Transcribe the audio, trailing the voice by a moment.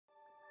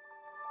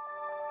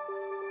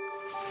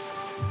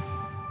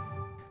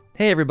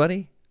Hey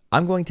everybody,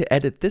 I'm going to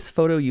edit this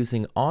photo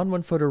using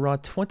ON1 Photo RAW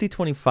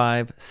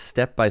 2025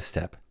 step by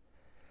step.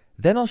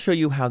 Then I'll show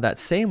you how that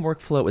same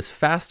workflow is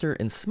faster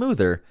and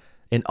smoother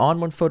in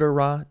ON1 Photo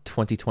RAW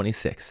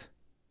 2026.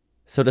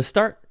 So to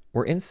start,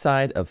 we're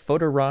inside of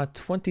Photo RAW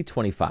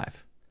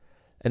 2025.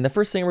 And the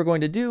first thing we're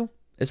going to do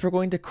is we're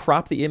going to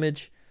crop the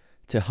image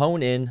to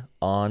hone in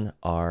on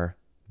our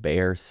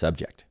bare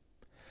subject.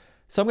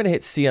 So I'm going to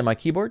hit C on my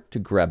keyboard to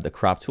grab the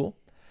crop tool.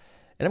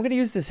 And I'm going to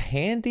use this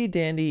handy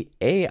dandy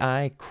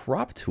AI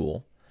crop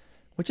tool,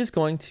 which is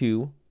going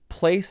to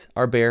place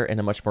our bear in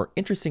a much more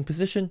interesting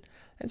position.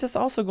 And just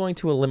also going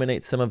to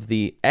eliminate some of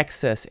the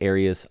excess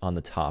areas on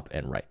the top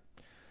and right.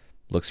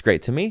 Looks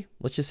great to me.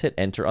 Let's just hit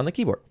enter on the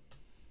keyboard.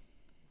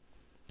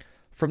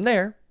 From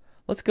there,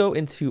 let's go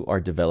into our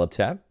develop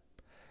tab.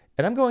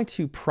 And I'm going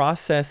to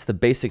process the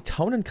basic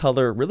tone and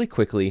color really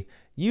quickly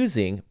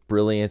using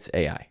Brilliance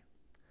AI.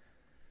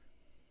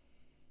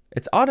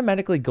 It's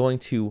automatically going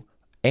to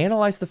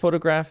analyze the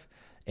photograph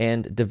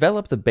and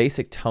develop the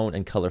basic tone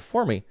and color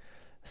for me,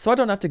 so I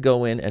don't have to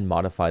go in and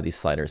modify these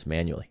sliders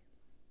manually.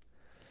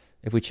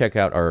 If we check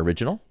out our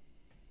original,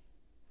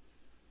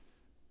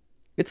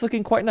 it's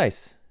looking quite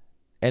nice.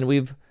 And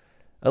we've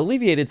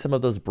alleviated some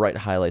of those bright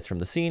highlights from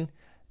the scene,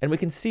 and we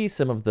can see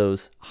some of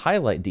those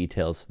highlight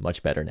details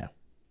much better now.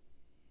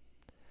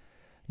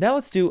 Now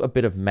let's do a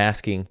bit of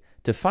masking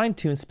to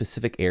fine-tune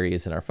specific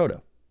areas in our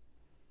photo.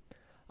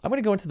 I'm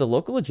going to go into the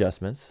local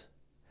adjustments,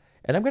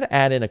 and I'm going to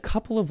add in a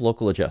couple of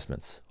local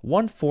adjustments,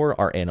 one for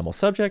our animal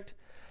subject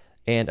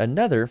and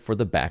another for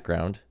the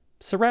background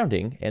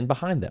surrounding and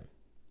behind them.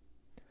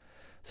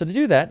 So to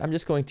do that, I'm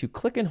just going to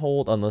click and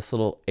hold on this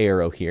little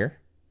arrow here.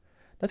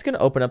 That's going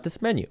to open up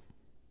this menu.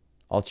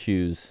 I'll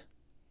choose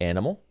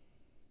Animal,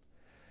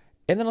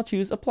 and then I'll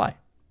choose Apply.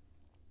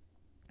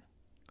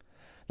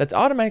 That's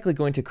automatically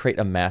going to create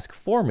a mask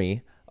for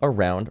me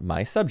around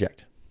my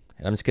subject.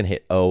 And I'm just going to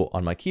hit O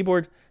on my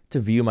keyboard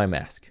to view my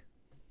mask.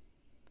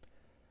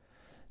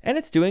 And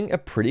it's doing a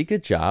pretty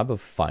good job of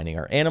finding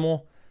our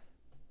animal.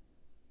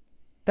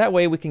 That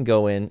way we can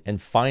go in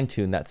and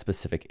fine-tune that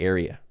specific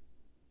area.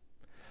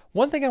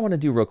 One thing I want to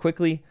do real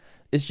quickly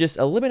is just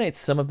eliminate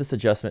some of this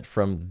adjustment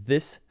from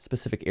this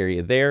specific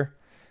area there,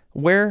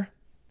 where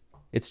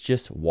it's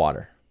just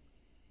water.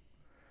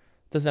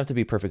 It doesn't have to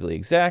be perfectly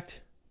exact,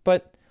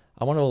 but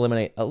I want to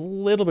eliminate a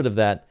little bit of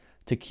that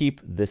to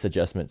keep this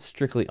adjustment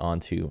strictly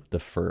onto the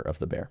fur of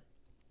the bear.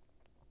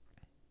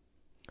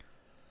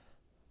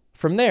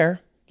 From there,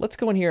 let's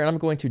go in here and I'm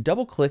going to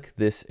double click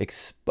this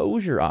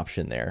exposure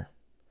option there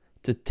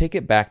to take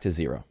it back to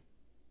 0.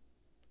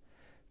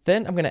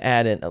 Then I'm going to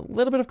add in a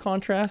little bit of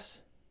contrast,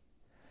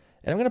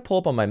 and I'm going to pull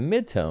up on my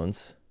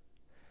midtones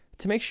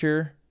to make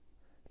sure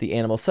the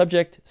animal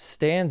subject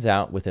stands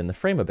out within the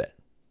frame a bit.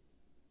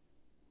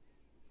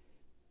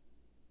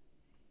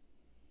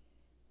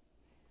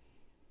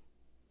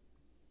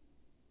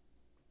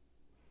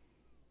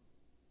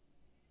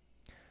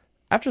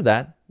 After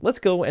that, let's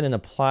go in and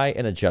apply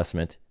an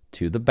adjustment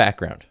to the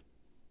background.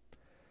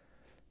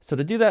 So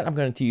to do that, I'm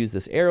going to use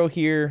this arrow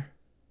here.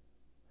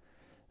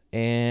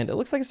 And it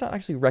looks like it's not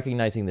actually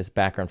recognizing this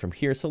background from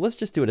here. So let's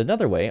just do it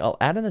another way. I'll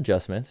add an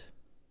adjustment.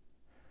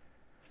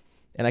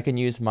 And I can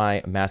use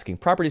my masking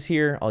properties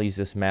here. I'll use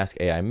this Mask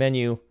AI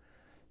menu.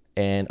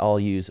 And I'll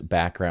use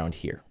background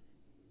here.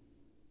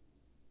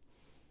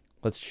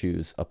 Let's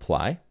choose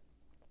Apply.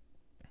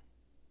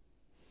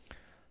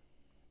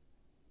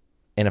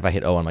 And if I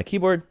hit O on my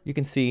keyboard, you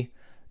can see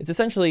it's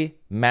essentially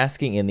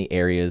masking in the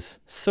areas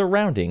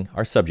surrounding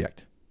our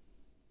subject.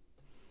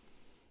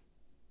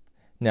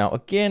 Now,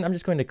 again, I'm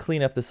just going to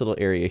clean up this little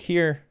area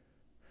here.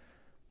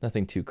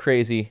 Nothing too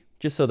crazy,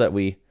 just so that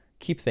we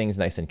keep things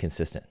nice and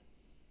consistent.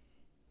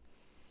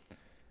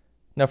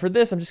 Now for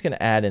this, I'm just going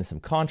to add in some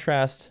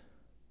contrast,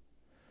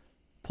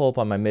 pull up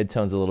on my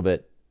midtones a little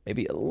bit,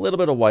 maybe a little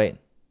bit of white,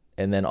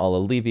 and then I'll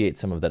alleviate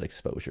some of that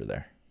exposure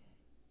there.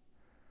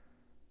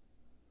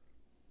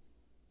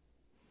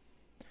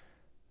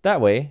 That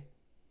way,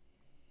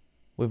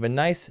 we have a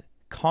nice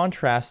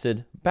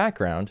contrasted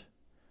background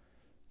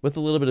with a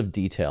little bit of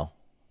detail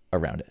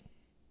around it.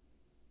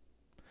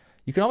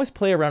 You can always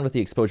play around with the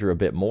exposure a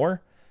bit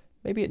more.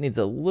 Maybe it needs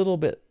a little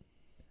bit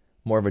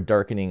more of a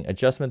darkening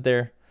adjustment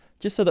there,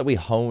 just so that we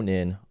hone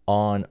in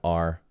on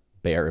our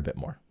bear a bit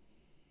more.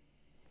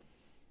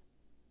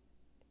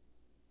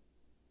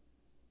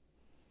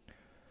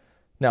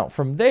 Now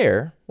from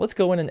there, let's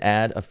go in and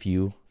add a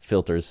few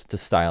filters to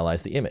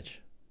stylize the image.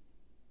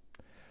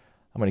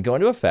 I'm going to go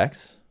into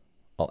Effects,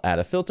 I'll add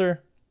a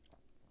filter,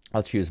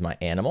 I'll choose my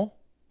animal,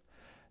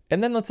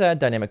 and then let's add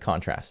dynamic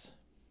contrast.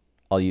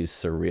 I'll use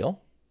surreal,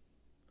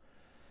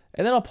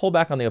 and then I'll pull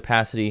back on the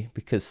opacity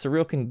because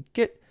surreal can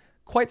get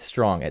quite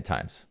strong at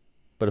times.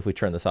 But if we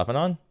turn this off and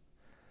on,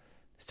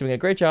 it's doing a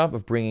great job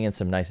of bringing in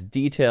some nice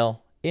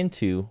detail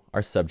into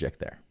our subject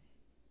there.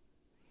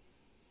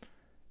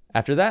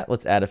 After that,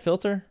 let's add a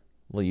filter.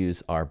 We'll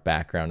use our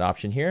background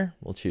option here.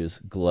 We'll choose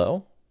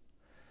glow.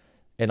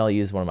 And I'll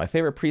use one of my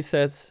favorite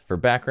presets for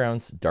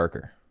backgrounds,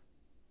 darker.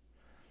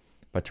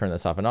 If I turn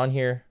this off and on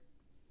here,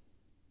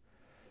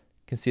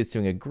 can see it's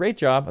doing a great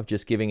job of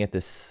just giving it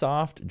this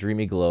soft,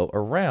 dreamy glow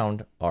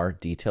around our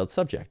detailed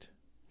subject.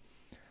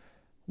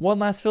 One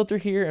last filter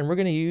here, and we're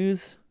going to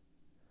use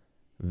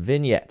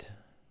vignette.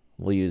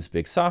 We'll use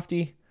Big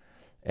Softy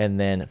and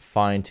then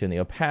fine tune the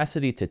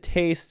opacity to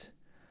taste.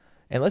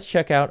 And let's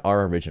check out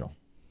our original.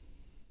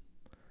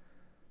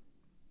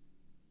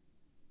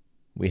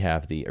 We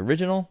have the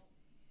original,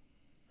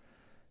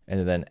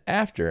 and then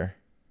after,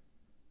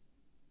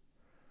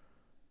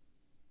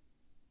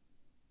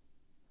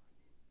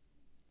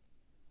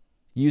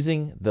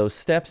 using those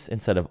steps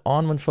instead of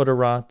ON1 Photo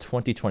RAW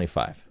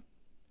 2025.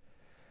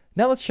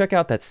 Now let's check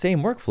out that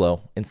same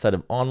workflow inside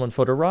of ON1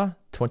 Photo RAW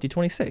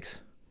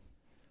 2026.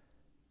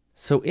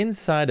 So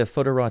inside of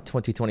Photo RAW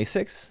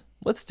 2026,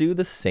 let's do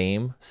the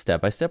same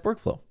step-by-step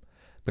workflow.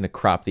 I'm going to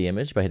crop the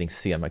image by hitting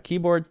C on my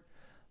keyboard.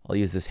 I'll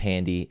use this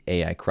handy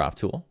AI crop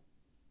tool.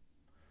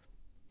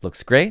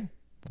 Looks great.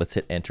 Let's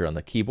hit enter on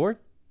the keyboard.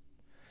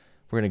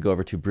 We're going to go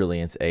over to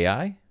Brilliance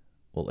AI.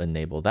 We'll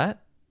enable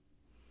that.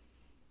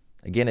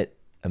 Again, it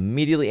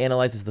immediately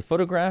analyzes the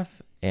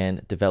photograph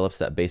and develops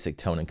that basic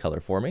tone and color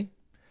for me.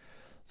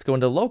 Let's go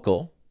into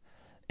local.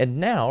 And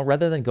now,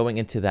 rather than going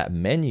into that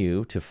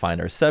menu to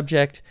find our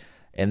subject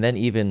and then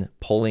even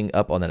pulling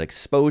up on that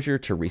exposure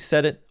to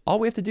reset it, all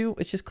we have to do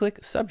is just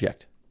click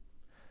subject.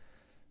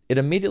 It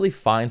immediately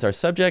finds our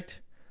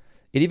subject.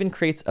 It even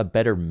creates a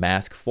better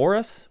mask for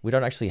us. We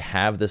don't actually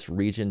have this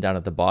region down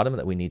at the bottom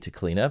that we need to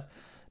clean up.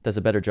 It does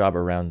a better job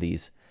around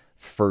these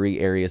furry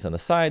areas on the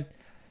side.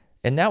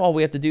 And now all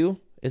we have to do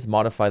is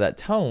modify that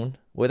tone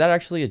without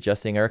actually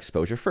adjusting our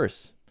exposure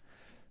first.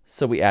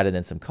 So we added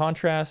in some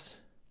contrast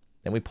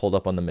and we pulled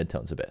up on the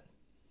midtones a bit.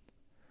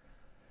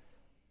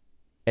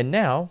 And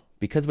now,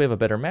 because we have a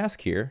better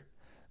mask here,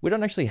 we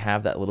don't actually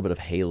have that little bit of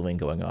haloing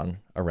going on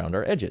around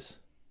our edges.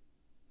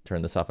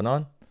 Turn this off and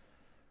on.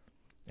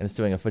 And it's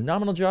doing a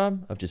phenomenal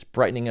job of just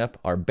brightening up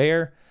our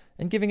bear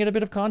and giving it a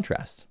bit of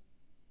contrast.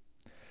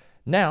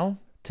 Now,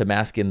 to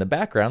mask in the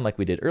background like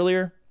we did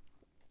earlier,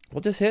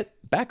 we'll just hit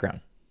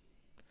background.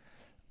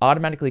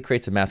 Automatically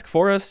creates a mask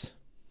for us.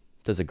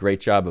 Does a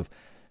great job of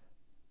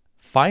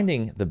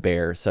finding the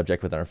bear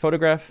subject within our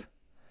photograph.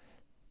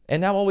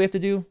 And now all we have to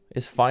do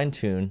is fine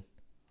tune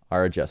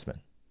our adjustment.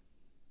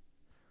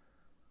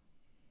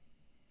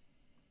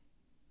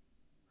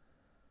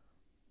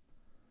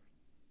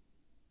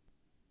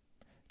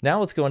 Now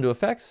let's go into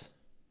effects.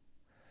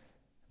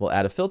 We'll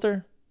add a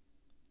filter.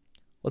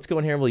 Let's go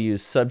in here and we'll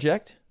use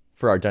subject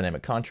for our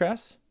dynamic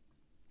contrast.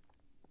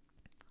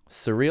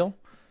 Surreal,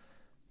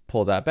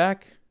 pull that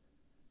back.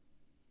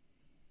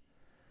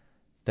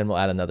 Then we'll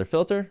add another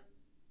filter.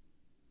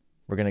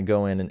 We're going to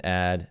go in and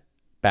add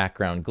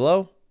background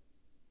glow,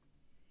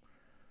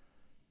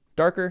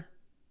 darker.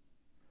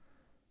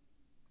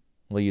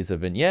 We'll use a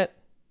vignette,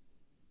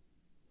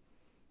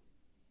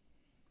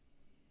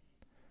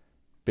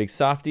 Big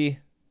Softy,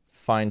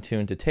 fine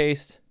tune to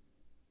taste.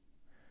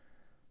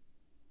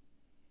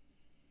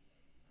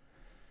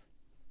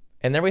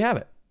 And there we have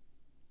it.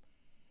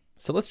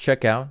 So let's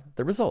check out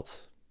the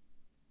results.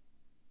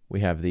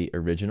 We have the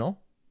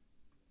original.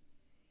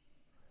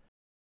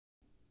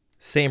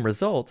 Same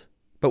result,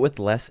 but with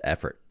less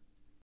effort.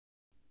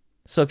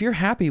 So if you're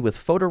happy with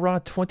Photo RAW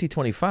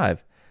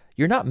 2025,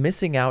 you're not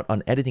missing out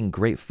on editing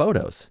great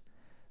photos.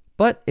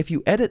 But if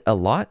you edit a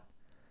lot,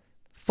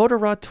 Photo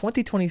RAW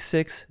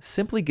 2026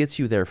 simply gets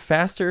you there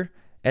faster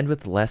and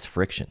with less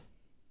friction.